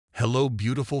Hello,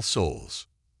 beautiful souls.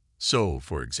 So,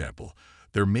 for example,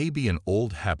 there may be an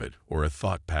old habit or a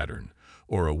thought pattern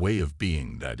or a way of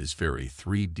being that is very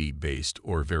 3D based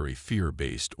or very fear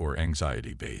based or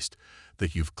anxiety based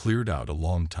that you've cleared out a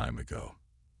long time ago.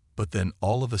 But then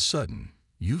all of a sudden,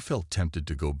 you felt tempted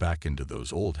to go back into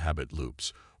those old habit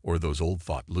loops or those old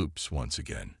thought loops once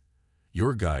again.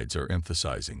 Your guides are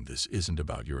emphasizing this isn't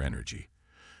about your energy.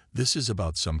 This is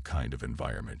about some kind of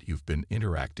environment you've been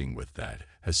interacting with that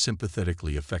has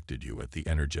sympathetically affected you at the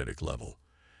energetic level,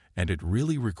 and it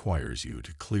really requires you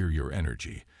to clear your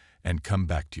energy and come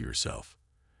back to yourself.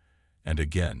 And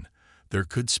again, there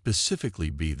could specifically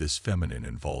be this feminine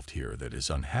involved here that is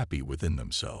unhappy within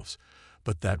themselves,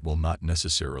 but that will not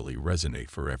necessarily resonate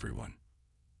for everyone.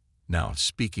 Now,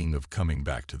 speaking of coming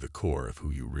back to the core of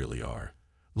who you really are,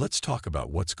 let's talk about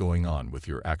what's going on with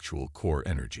your actual core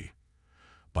energy.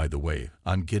 By the way,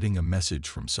 I'm getting a message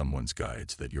from someone's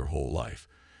guides that your whole life,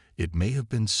 it may have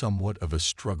been somewhat of a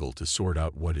struggle to sort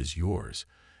out what is yours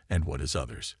and what is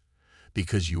others,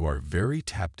 because you are very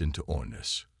tapped into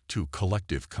oneness, to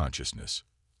collective consciousness.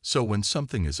 So when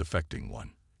something is affecting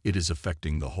one, it is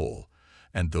affecting the whole,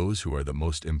 and those who are the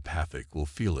most empathic will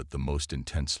feel it the most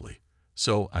intensely.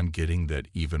 So I'm getting that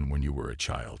even when you were a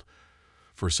child,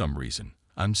 for some reason,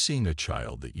 I'm seeing a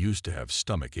child that used to have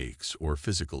stomach aches or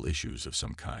physical issues of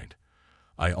some kind.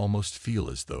 I almost feel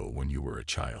as though when you were a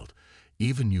child,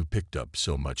 even you picked up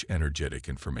so much energetic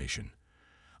information.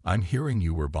 I'm hearing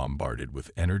you were bombarded with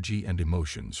energy and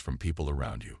emotions from people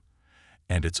around you.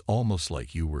 And it's almost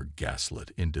like you were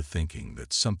gaslit into thinking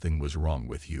that something was wrong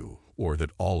with you or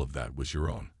that all of that was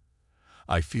your own.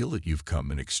 I feel that you've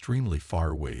come an extremely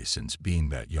far way since being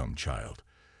that young child.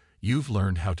 You've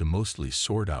learned how to mostly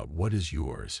sort out what is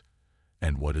yours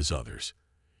and what is others.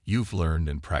 You've learned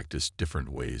and practiced different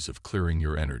ways of clearing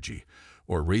your energy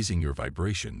or raising your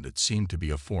vibration that seem to be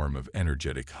a form of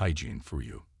energetic hygiene for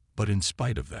you. But in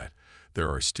spite of that, there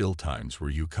are still times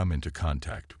where you come into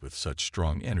contact with such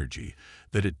strong energy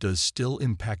that it does still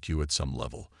impact you at some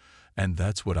level, and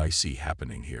that's what I see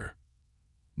happening here.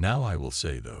 Now I will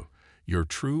say, though, your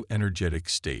true energetic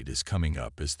state is coming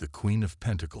up as the Queen of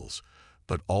Pentacles,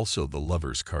 but also the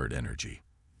Lover's card energy.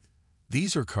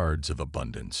 These are cards of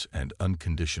abundance and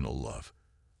unconditional love.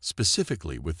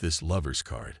 Specifically with this Lover's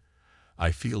card,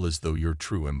 I feel as though your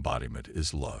true embodiment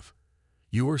is love.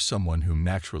 You are someone who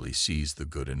naturally sees the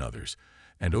good in others,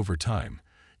 and over time,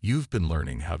 you've been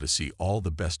learning how to see all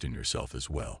the best in yourself as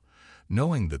well,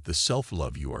 knowing that the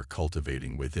self-love you are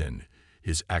cultivating within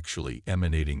is actually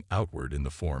emanating outward in the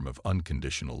form of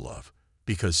unconditional love.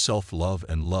 Because self-love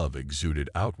and love exuded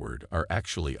outward are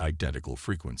actually identical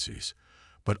frequencies.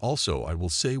 But also, I will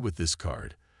say with this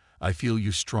card, I feel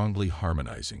you strongly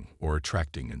harmonizing or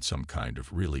attracting in some kind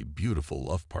of really beautiful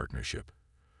love partnership.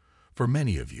 For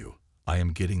many of you, I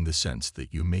am getting the sense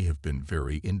that you may have been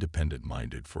very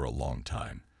independent-minded for a long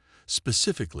time,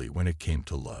 specifically when it came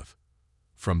to love.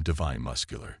 From Divine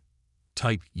Muscular.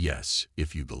 Type yes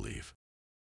if you believe.